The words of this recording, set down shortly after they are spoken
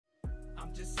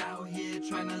I'm just out here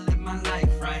trying to live my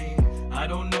life right. I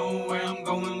don't know where I'm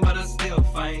going, but I still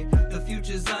fight. The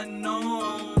future's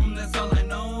unknown, that's all I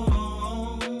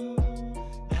know.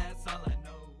 That's all I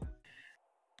know.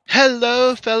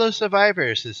 Hello, fellow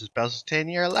survivors. This is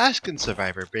Belcitanes, your Alaskan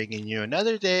survivor, bringing you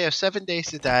another day of 7 Days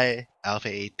to Die, Alpha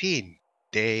 18,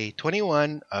 Day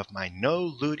 21 of my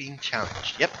No Looting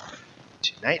Challenge. Yep,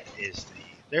 tonight is the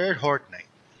third Horde night.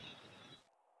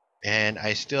 And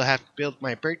I still have to build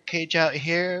my bird cage out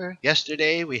here.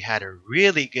 Yesterday we had a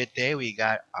really good day. We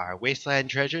got our wasteland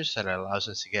treasures that allows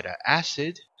us to get an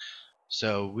acid.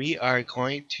 So we are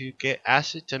going to get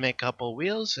acid to make a couple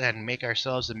wheels and make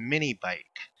ourselves a mini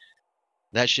bike.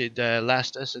 That should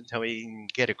last us until we can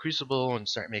get a crucible and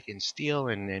start making steel,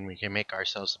 and then we can make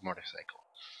ourselves a motorcycle.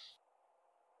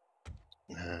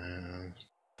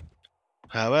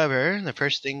 However, the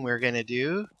first thing we're going to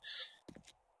do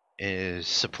is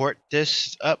support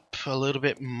this up a little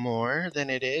bit more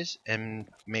than it is and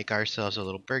make ourselves a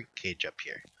little bird cage up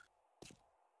here.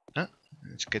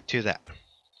 Let's get to that.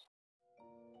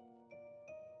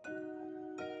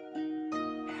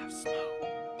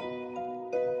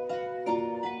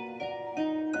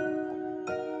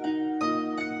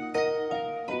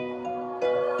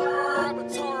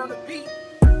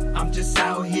 I'm just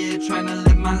out here trying to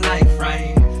live my life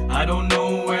right. I don't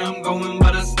know where I'm going,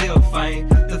 but I still fight.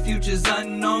 The future's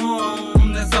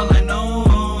unknown, that's all I know.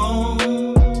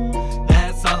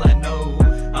 That's all I know.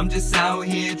 I'm just out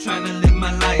here trying to live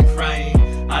my life right.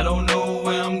 I don't know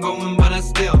where I'm going, but I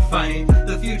still fight.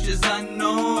 The future's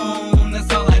unknown, that's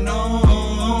all I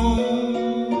know.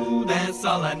 That's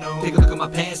all I know. Take a look at my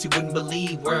past, you wouldn't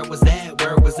believe where it was at,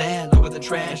 lower than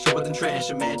trash,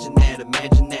 imagine that.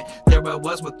 There I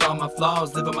was with all my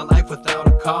flaws, living my life without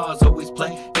a cause. Always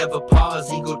play, never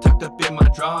pause, ego tucked up in my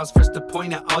drawers. First to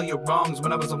point out all your wrongs,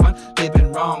 when I was the one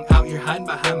living wrong. Out here hiding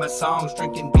behind my songs,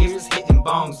 drinking beers, hitting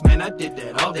bongs. Man, I did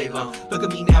that all day long. Look at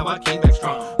me now, I came back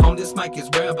strong. On this mic is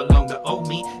where I belong. The old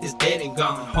me is dead and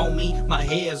gone. Homie, my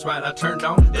hair's right, I turned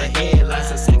on the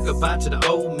headlights. I said goodbye to the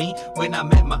old me when I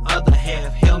met my other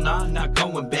half. Hell nah, not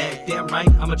going back. Damn right,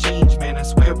 I'm a change man, I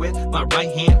swear with my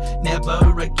right hand,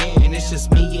 never again. It's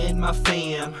just me and my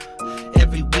fam.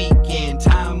 Every weekend,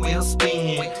 time we'll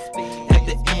spend. At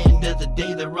the end of the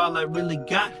day, they're all I really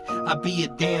got. I'd be a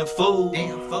damn fool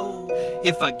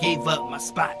if I gave up my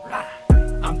spotlight.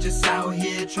 I'm just out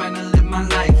here trying to live my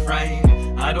life right.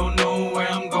 I don't know where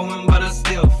I'm going, but I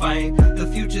still fight. The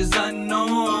future's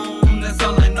unknown, that's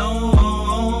all I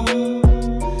know.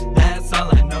 That's all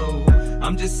I know.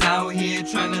 I'm just out here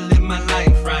trying to live my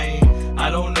life right. I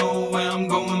don't know where I'm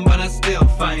going, but I still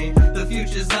fight. The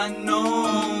future's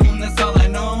unknown, that's all I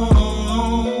know.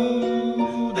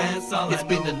 That's all I know. It's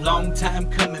been a long time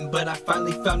coming, but I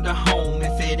finally found a home.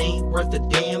 If it ain't worth a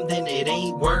damn, then it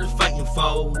ain't worth fighting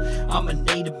for. I'm a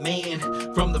native man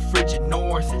from the frigid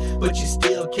north, but you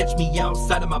still catch me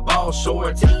outside of my ball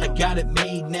shorts. I got it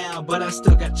made now, but I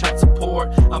still got child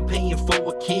support. I'm paying for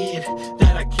a kid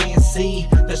that I can't see.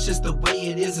 That's just the way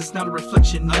it is, it's not a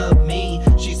reflection of me.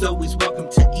 She's always welcome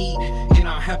to eat in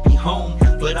our happy home,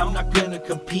 but I'm not gonna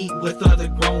compete with other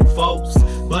grown folks.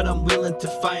 But I'm willing to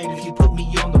fight if you put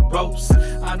me on the ropes.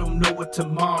 I don't know what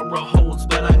tomorrow holds,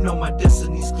 but I know my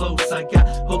destiny's close. I got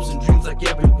hopes and dreams like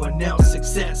everyone else.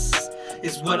 Success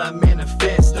is what I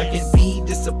manifest. I can't be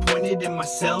disappointed in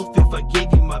myself if I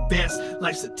gave you my best.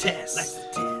 Life's a test.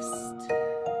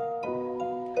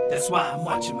 That's why I'm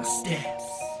watching my steps.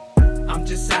 I'm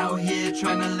just out here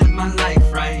trying to live my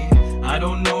life right. I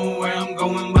don't know where I'm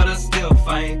going, but I still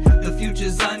fight. The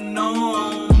future's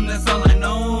unknown, that's all I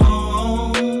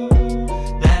know.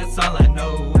 That's all I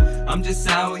know. I'm just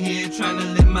out here trying to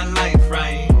live my life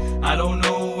right. I don't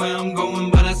know where I'm going,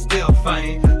 but I still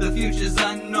fight. The future's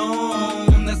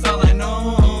unknown, that's all I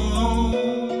know.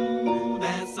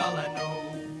 That's all I know.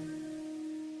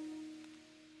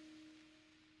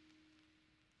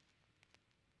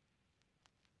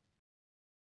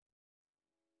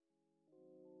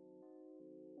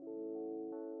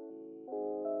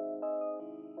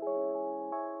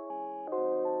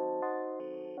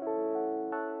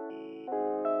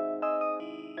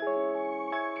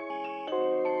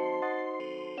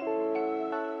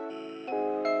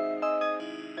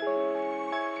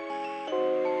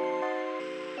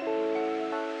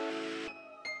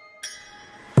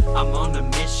 I'm on a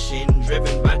mission,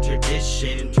 driven by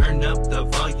tradition. Turn up the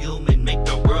volume and make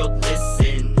the world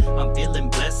listen. I'm feeling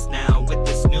blessed now with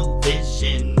this new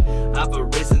vision. I've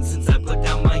arisen since I put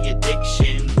down my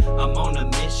addiction. I'm on a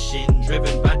mission,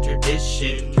 driven by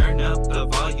tradition. Turn up the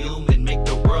volume and make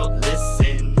the world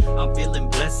listen. I'm feeling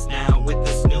blessed now with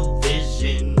this new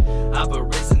vision. I've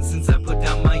arisen since I put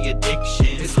down my addiction.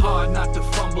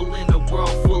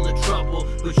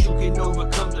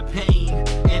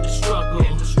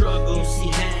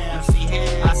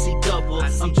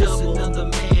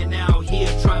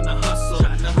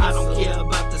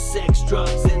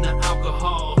 drugs and the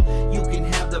alcohol. You can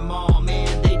have them all,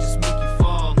 man, they just make you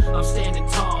fall. I'm standing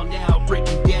tall now,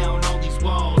 breaking down all these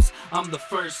walls. I'm the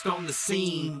first on the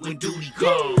scene when duty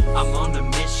calls. I'm on a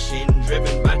mission,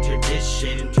 driven by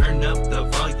tradition. Turn up the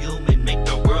volume and make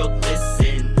the world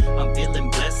listen. I'm feeling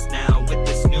blessed now with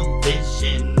this new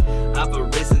vision. I've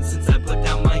arisen since I put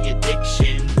down my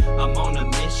addiction. I'm on a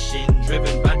mission,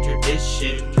 driven by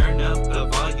tradition. Turn up the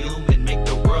volume and make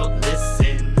the world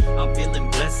listen. I'm feeling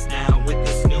blessed now with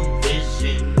this new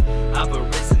vision. I've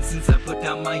arisen since I put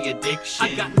down my addiction.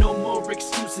 I got no more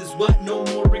excuses, what? No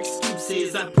more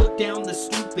excuses. I put down the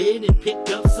stupid and picked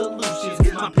up solutions.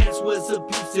 Cause my past was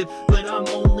abusive, but I'm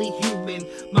only human.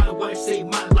 My wife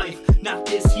saved my life, not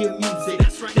this here music.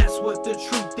 That's what the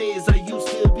truth is. I used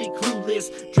to be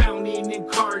clueless, drowning in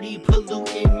Cardi,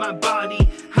 polluting my body.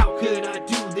 How could I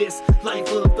do this?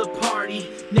 Life of the party.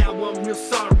 Now I'm real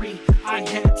sorry. I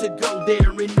had to go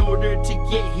there in order to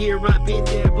get here. I've been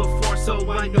there before, so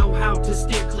I know how to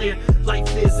steer clear.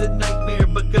 Life is a nightmare,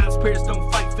 but God's prayers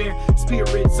don't fight fair.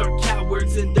 Spirits are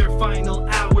cowards in their final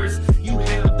hours. You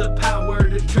have the power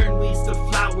to turn weeds to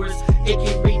flowers.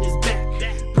 AK Rain is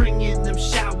back, bringing them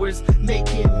showers,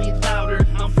 making me louder.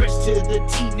 I'm fresh to the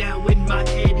T now in my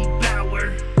Eddie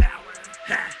Bauer.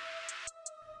 Ha.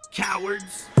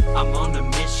 Cowards. I'm on a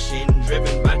mission,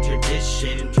 driven by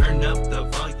tradition. Turn up the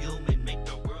volume and make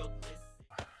the world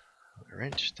listen.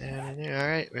 Wrench down in there.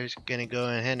 Alright, we're just gonna go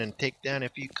ahead and take down a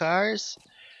few cars.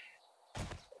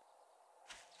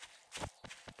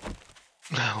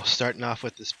 We're starting off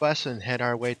with this bus and head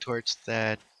our way towards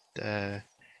that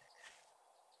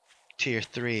tier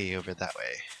 3 over that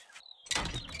way.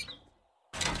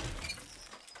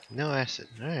 No acid.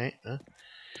 Alright.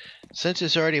 Since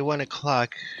it's already 1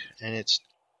 o'clock and it's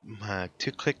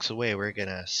 2 clicks away, we're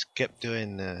gonna skip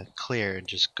doing the clear and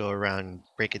just go around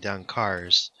breaking down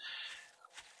cars.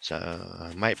 So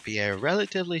it might be a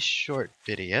relatively short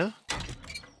video.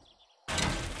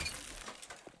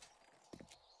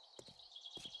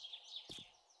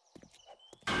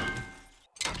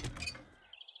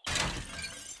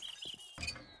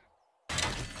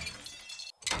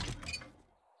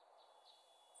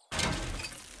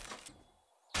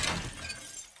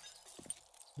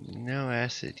 No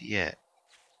acid yet.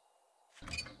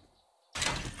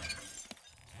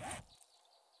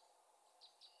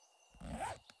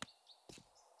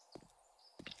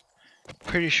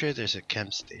 Pretty sure there's a chem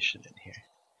station in here.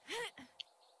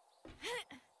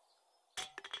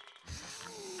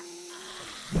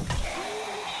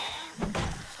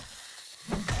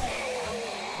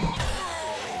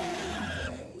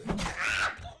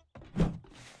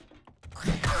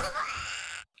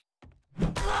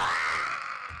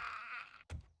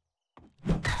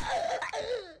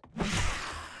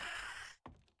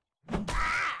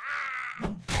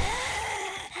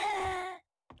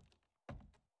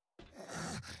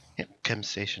 Yep, chem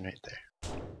station right there.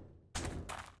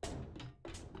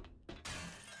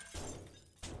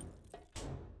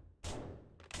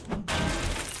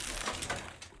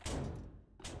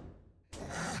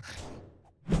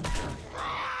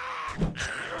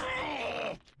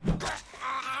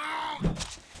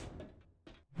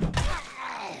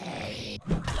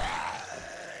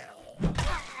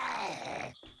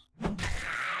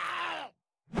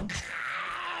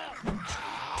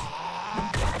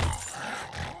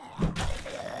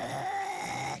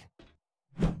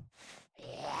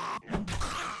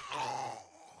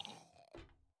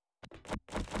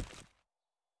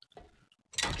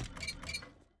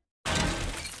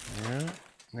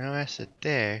 No acid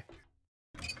there.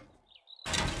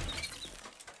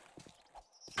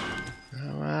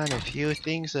 Come on, a few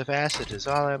things of acid is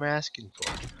all I'm asking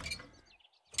for.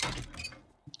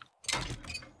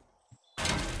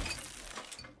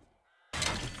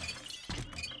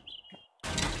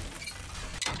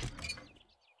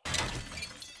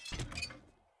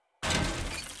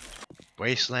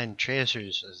 Wasteland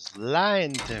Tracers is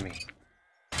lying to me.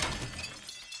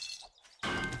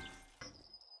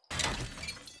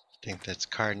 I think that's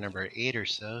card number 8 or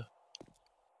so.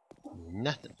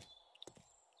 Nothing.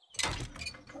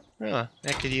 Oh,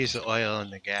 I could use the oil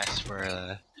and the gas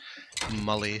for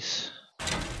mullies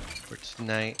for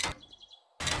tonight.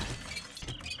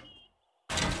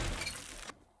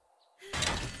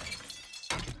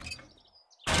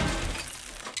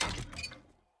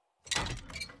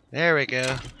 There we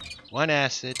go. 1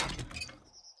 acid.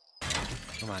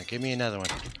 Come on, give me another one.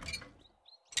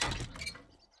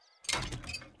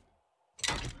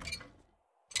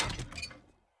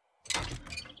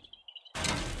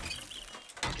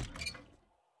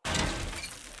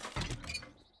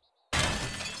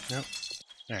 Nope.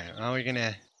 Alright, well we're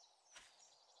gonna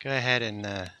go ahead and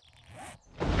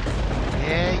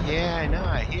Yeah, I know,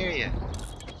 I hear you.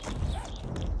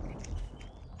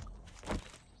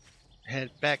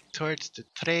 Head back towards the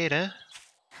trader.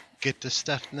 Get the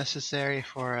stuff necessary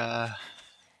for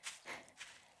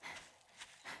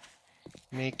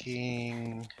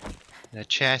making the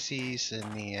chassis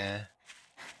and the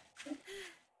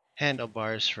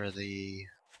handlebars for the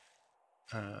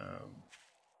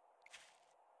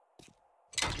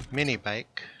mini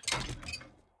bike.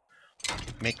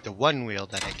 Make the one wheel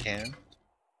that I can.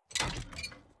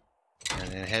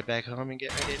 And then head back home and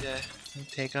get ready to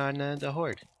take on the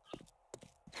Horde.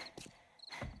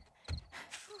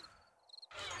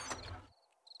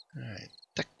 Alright,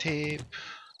 duct tape.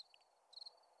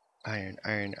 Iron.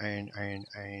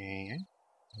 There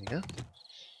you go.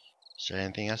 Is there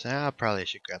anything else? I probably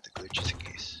should grab the glue just in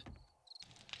case.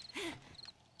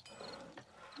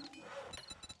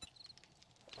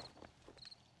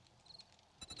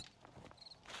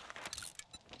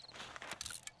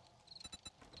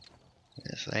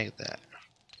 Just like that.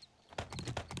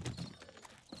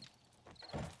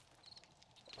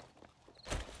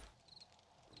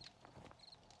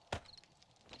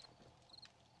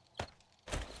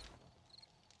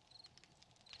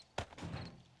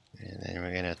 And then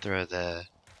we're gonna throw the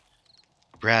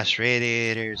brass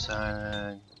radiators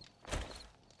on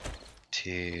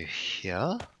to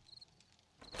here.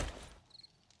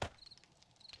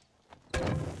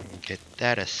 And get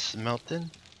that a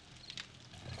smelting.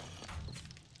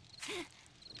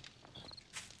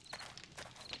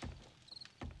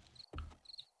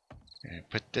 And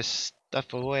put this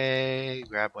stuff away,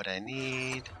 grab what I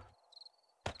need.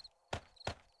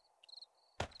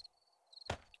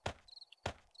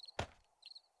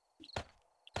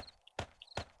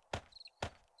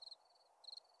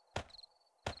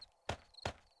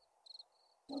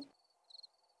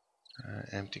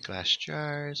 Empty glass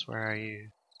jars, where are you?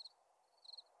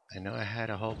 I know I had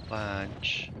a whole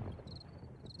bunch.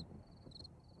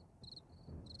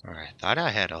 Or I thought I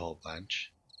had a whole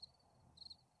bunch.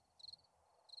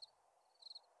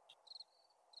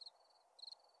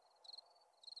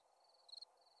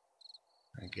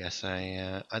 I guess oh,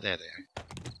 there they are.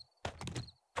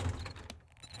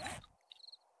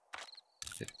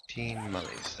 15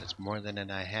 mullies. That's more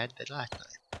than I had the last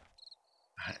time.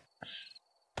 Alright.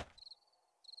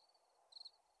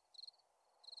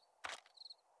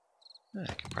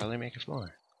 I could probably make a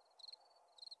floor.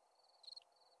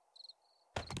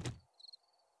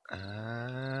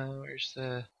 Where's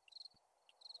the...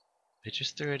 I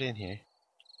just threw it in here.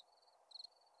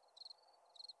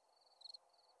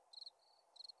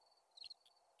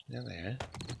 There.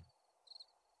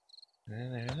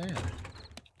 There.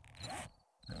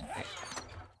 Okay.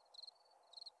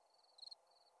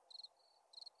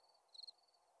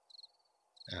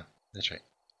 Oh, that's right.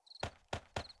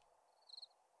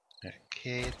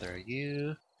 Okay, throw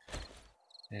you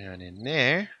down in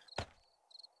there.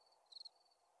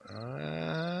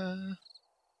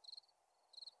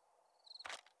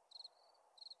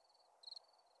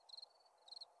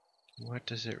 What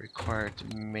does it require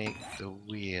to make the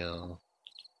wheel?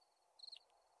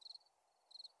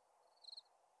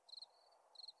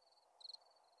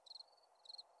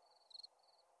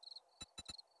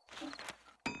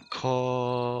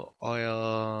 Coal,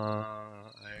 oil,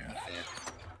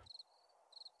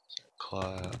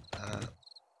 coal,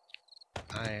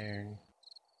 iron,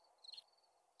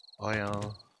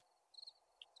 oil,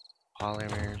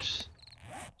 polymers.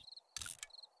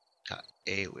 Got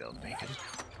a wheel making.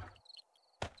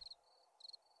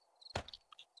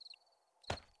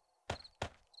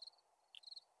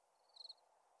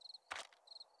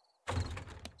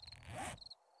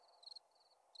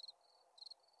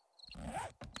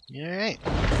 Alright.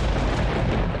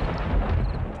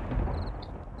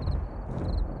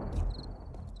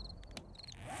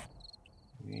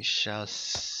 We shall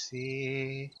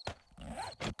see.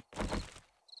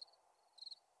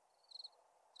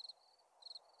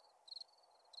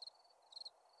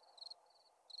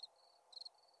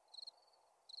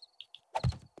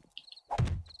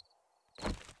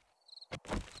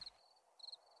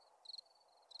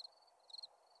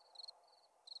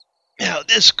 Now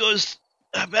this goes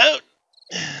about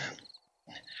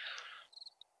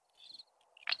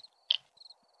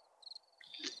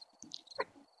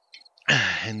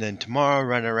and then tomorrow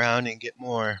run around and get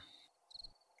more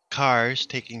cars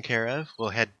taken care of. We'll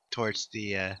head towards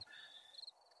the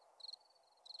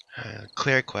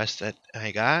clear quest that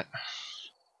I got.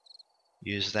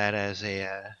 Use that as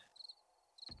a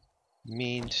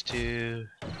means to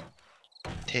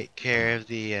take care of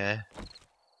the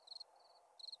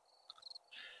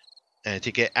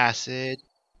to get acid,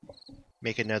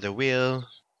 make another wheel,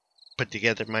 put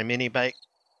together my mini bike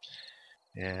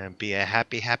and be a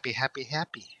happy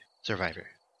survivor.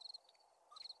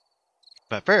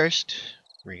 But first,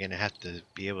 we're gonna have to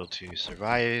be able to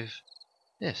survive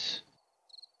this.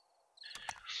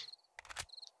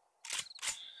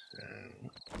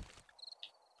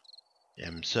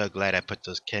 I'm so glad I put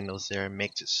those candles there. It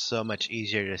makes it so much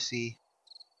easier to see.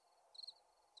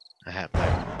 I have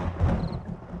my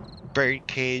bird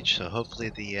cage, so hopefully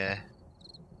the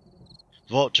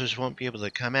vultures won't be able to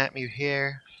come at me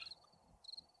here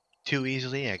too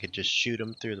easily. I could just shoot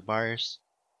them through the bars.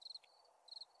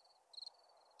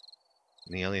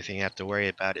 And the only thing I have to worry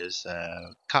about is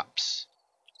cops.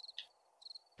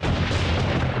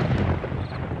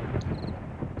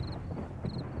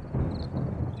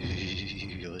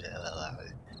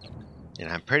 And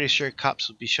I'm pretty sure cops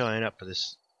will be showing up for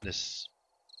this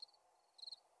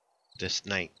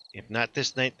night. If not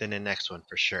this night, then the next one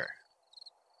for sure.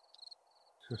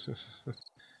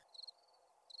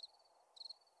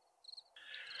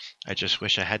 I just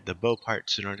wish I had the bow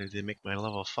parts in order to make my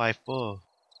level 5 bow.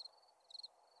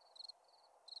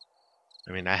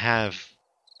 I mean, I have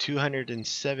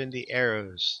 270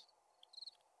 arrows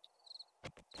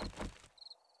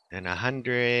and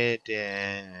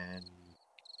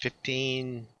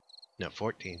 114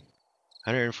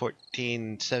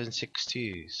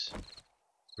 7.62s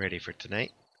ready for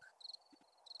tonight.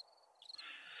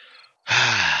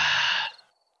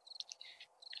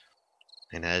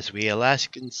 And as we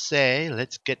Alaskans say,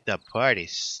 let's get the party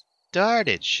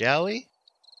started, shall we?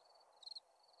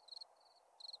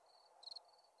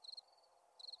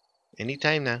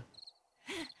 Anytime now.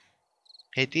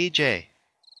 Hey DJ.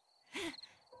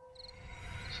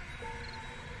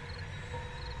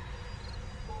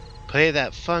 Play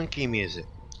that funky music.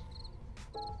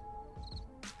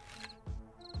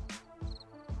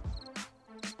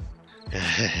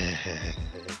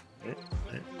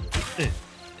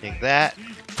 Take that.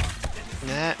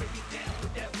 That.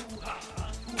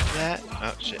 That.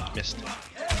 Oh shit, missed it.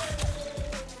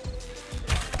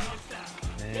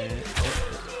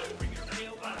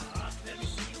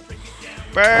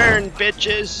 Burn,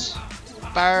 bitches!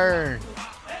 Burn!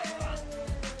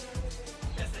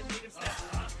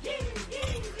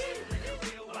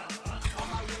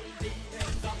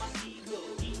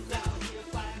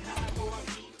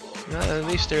 Well, at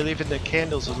least they're leaving the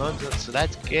candles alone, so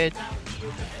that's good.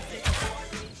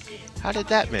 How did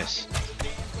that miss?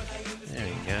 There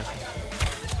you go.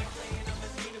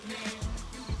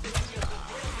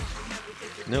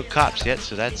 No cops yet,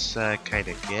 so that's kind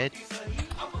of good.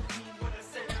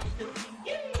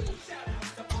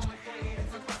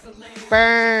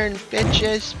 Burn,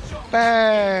 bitches,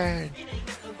 burn!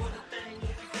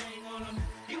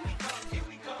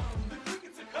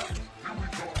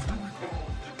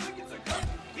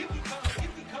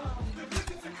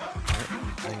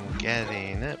 I'm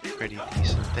getting up pretty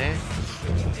decent there.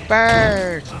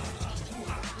 Burn!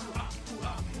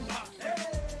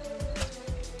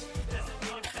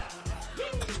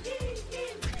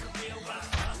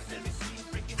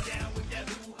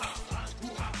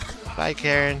 Bye,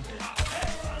 Karen.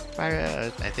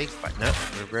 Bye, I think. No,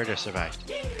 Roberta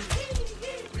survived.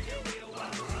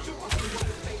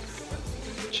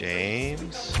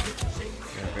 James.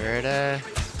 Roberta.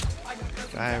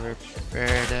 Bye,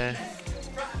 Roberta.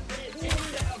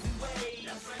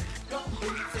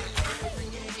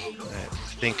 I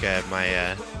think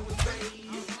my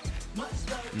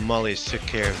Molly's took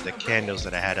care of the candles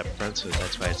that I had up front, so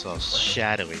that's why it's all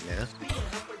shadowy now.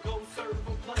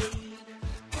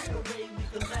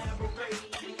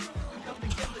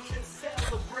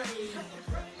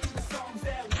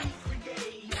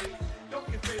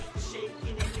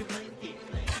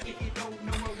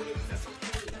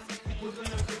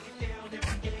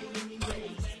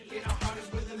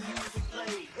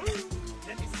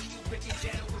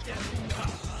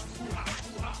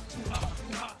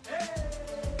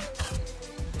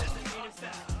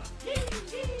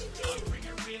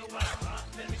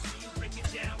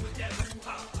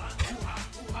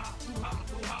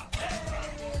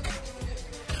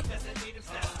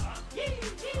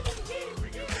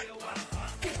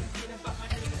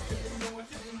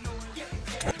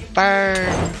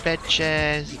 Burn,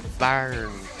 bitches, burn.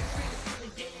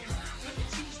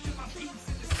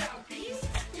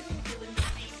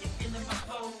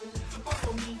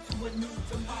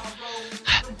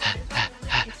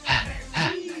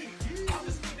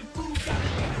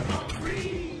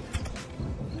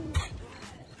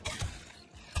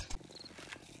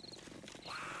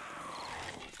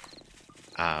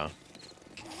 Oh.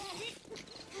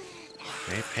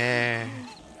 Repair.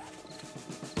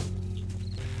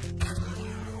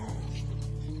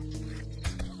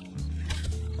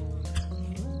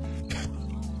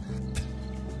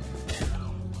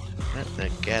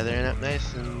 gathering up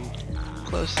nice and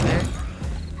close there.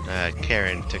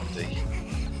 Karen took the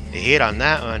hit on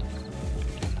that one.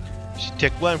 She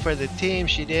took one for the team,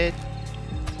 she did.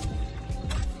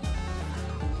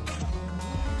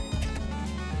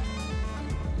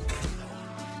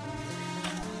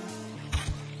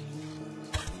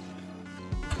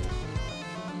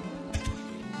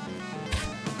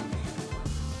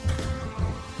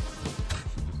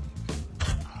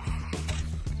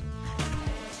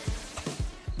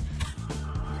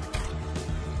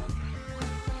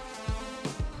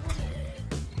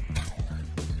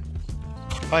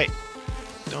 Wait,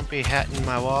 don't be hatting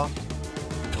my wall.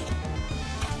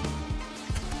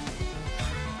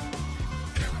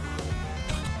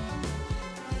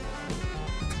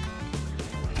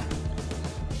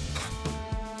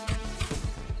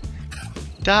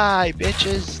 Die,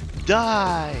 bitches,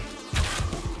 die!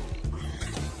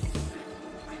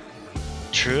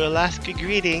 True Alaska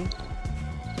greeting.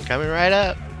 Coming right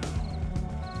up.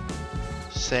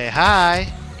 Say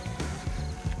hi.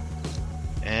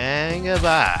 And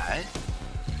goodbye.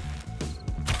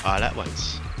 All at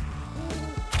once.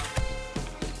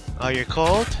 Oh, you're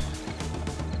cold?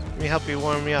 Let me help you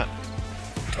warm me up.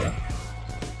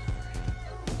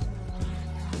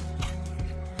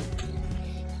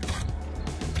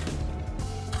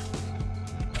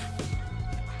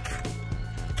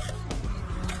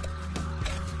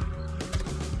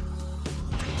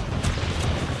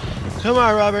 Come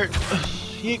on, Robert.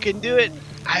 You can do it.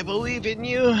 I believe in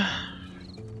you.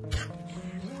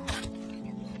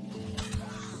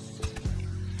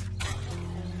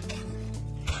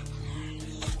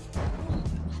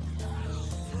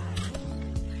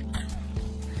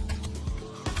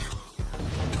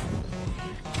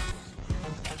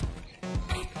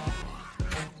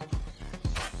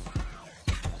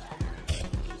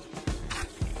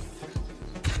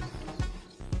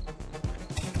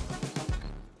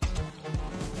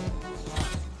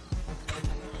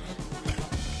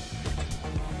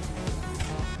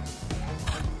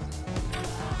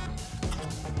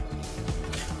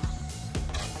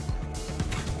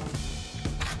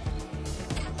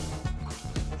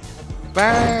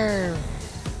 Burn!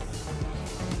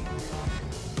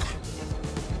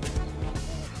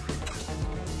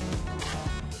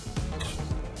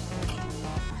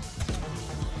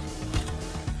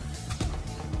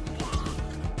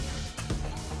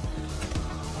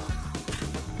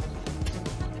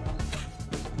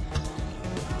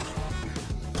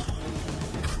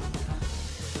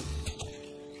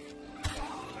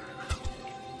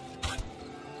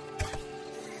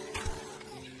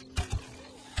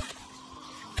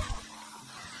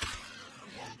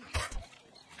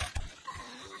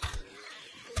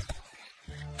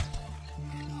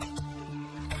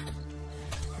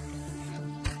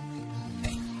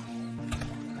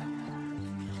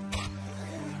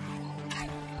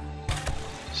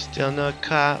 Still no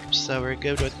cops, so we're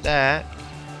good with that.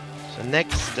 So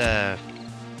next,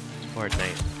 Horde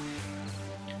night.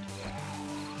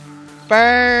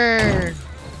 Burn!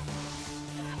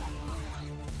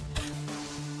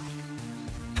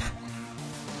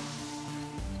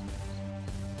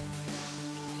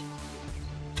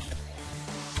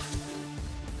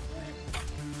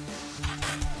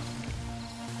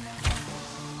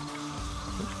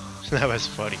 That was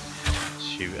funny.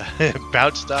 She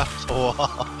bounced off the wall.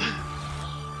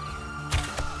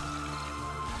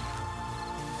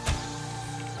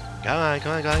 Come on,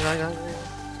 come on, come on, come on, come on.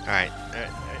 Alright,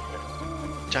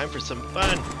 alright. Time for some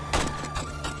fun.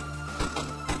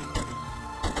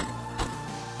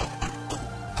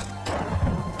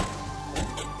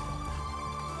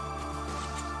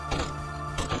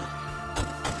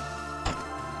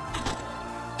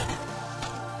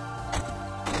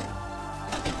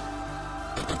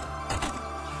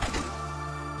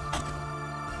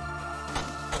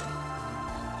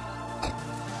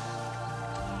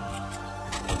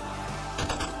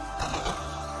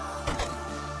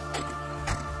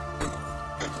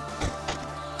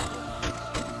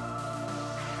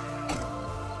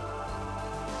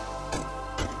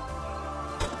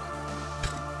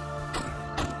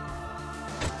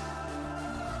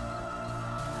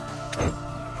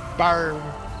 Burn!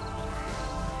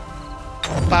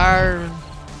 Burn!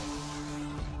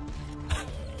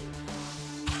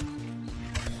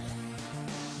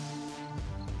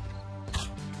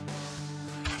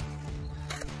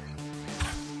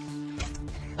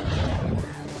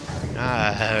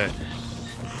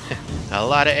 A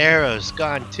lot of arrows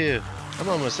gone too. I'm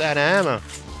almost out of ammo.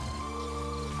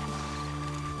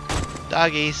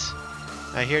 Doggies.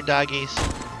 I hear doggies.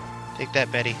 Take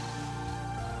that, Betty.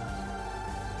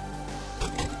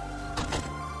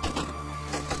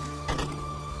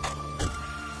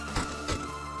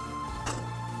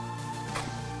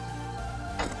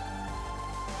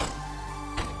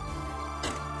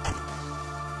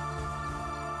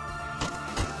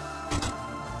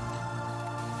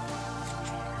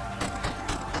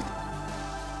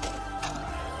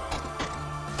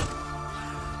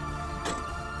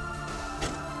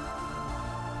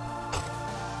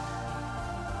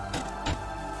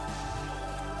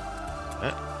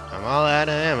 I'm all out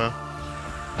of ammo.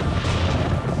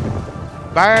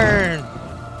 Burn!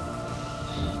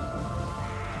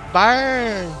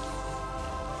 Burn!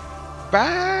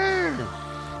 Burn!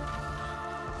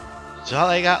 That's all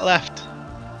I got left,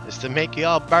 is to make you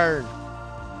all burn.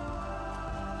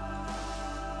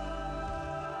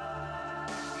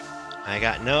 I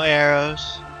got no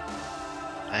arrows.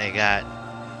 I got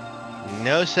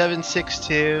no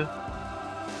 7.62.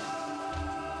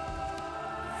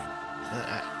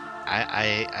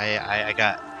 I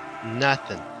got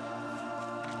nothing.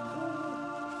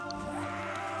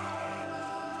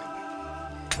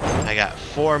 I got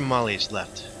 4 mollies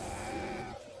left.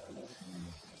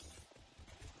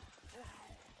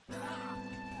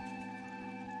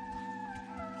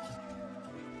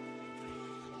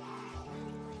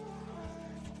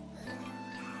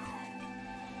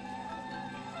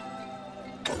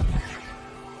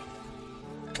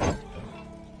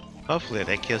 Hopefully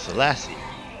that kills the lassie.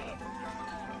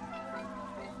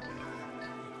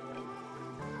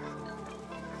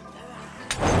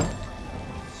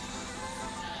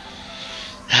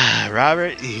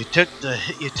 Robert, you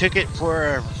took it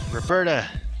for Roberta.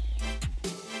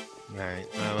 Alright,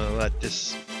 I'm gonna let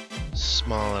this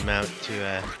small amount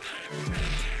to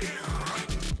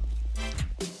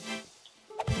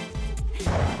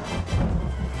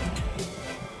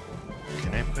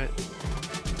can I put,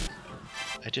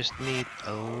 I just need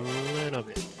a little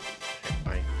bit. Okay,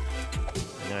 fine.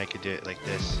 I know I could do it like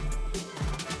this.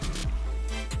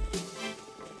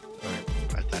 Or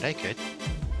I thought I could.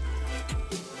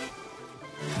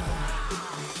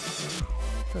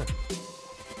 Huh.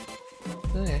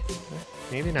 Okay,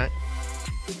 maybe not.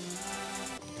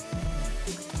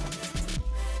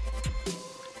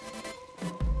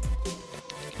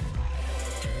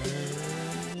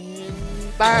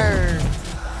 Burn!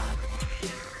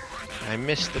 I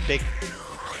missed the big...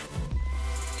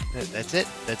 That's it?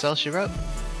 That's all she wrote?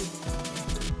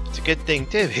 It's a good thing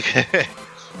too, because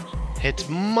it's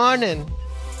morning!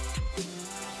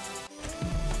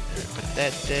 Put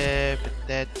that there, put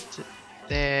that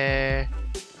there.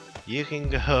 You can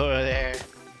go over there.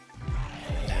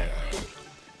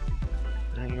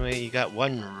 Anyway, you got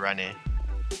one running.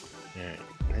 Alright,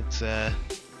 let's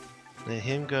let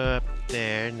him go up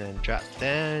there and then drop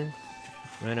down.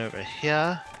 Run over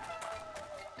here.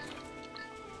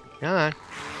 Come on.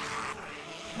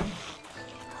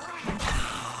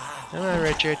 Come on,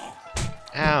 Richard.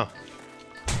 Ow.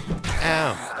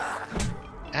 Ow.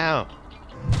 Ow.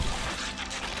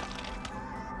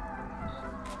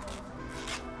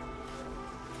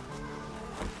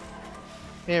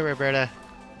 Hey, Roberta.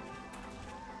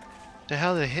 The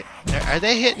hell are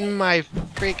they hitting my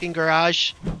freaking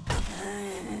garage?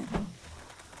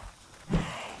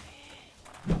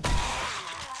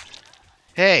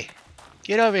 Hey,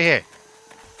 get over here.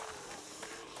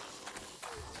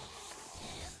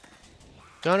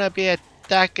 Don't be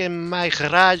attacking my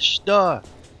garage door.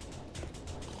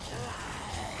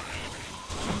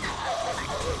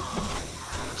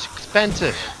 It's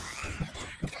expensive.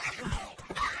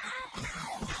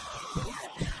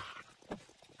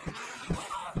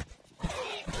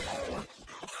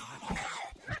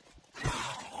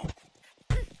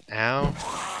 Ow.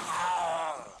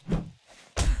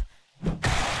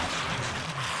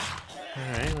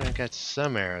 Alright, I've got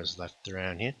some arrows left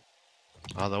around here.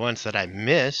 All the ones that I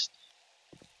missed.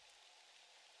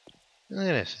 Look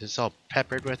at this, it's all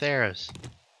peppered with arrows.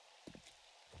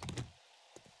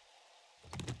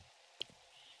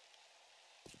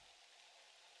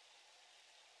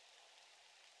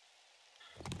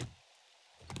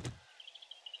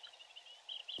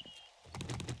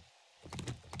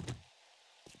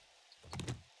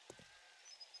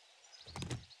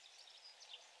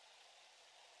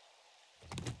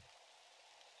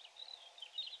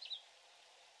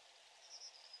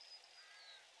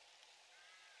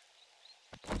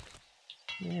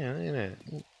 Yeah, look at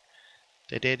that.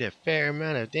 They did a fair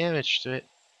amount of damage to it.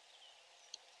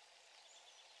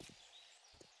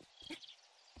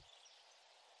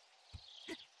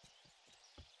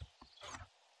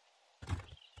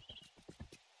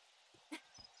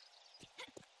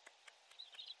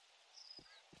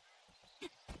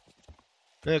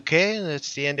 Okay,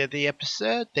 that's the end of the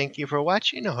episode. Thank you for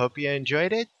watching. I hope you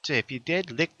enjoyed it. If you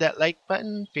did, lick that like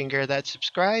button, finger that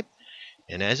subscribe.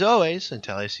 And as always,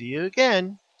 until I see you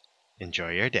again,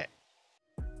 enjoy your day.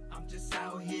 I'm just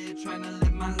out here trying to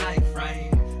live my life right.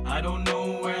 I don't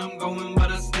know where I'm going, but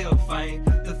I still fight.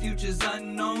 The future's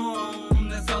unknown,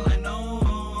 that's all I know.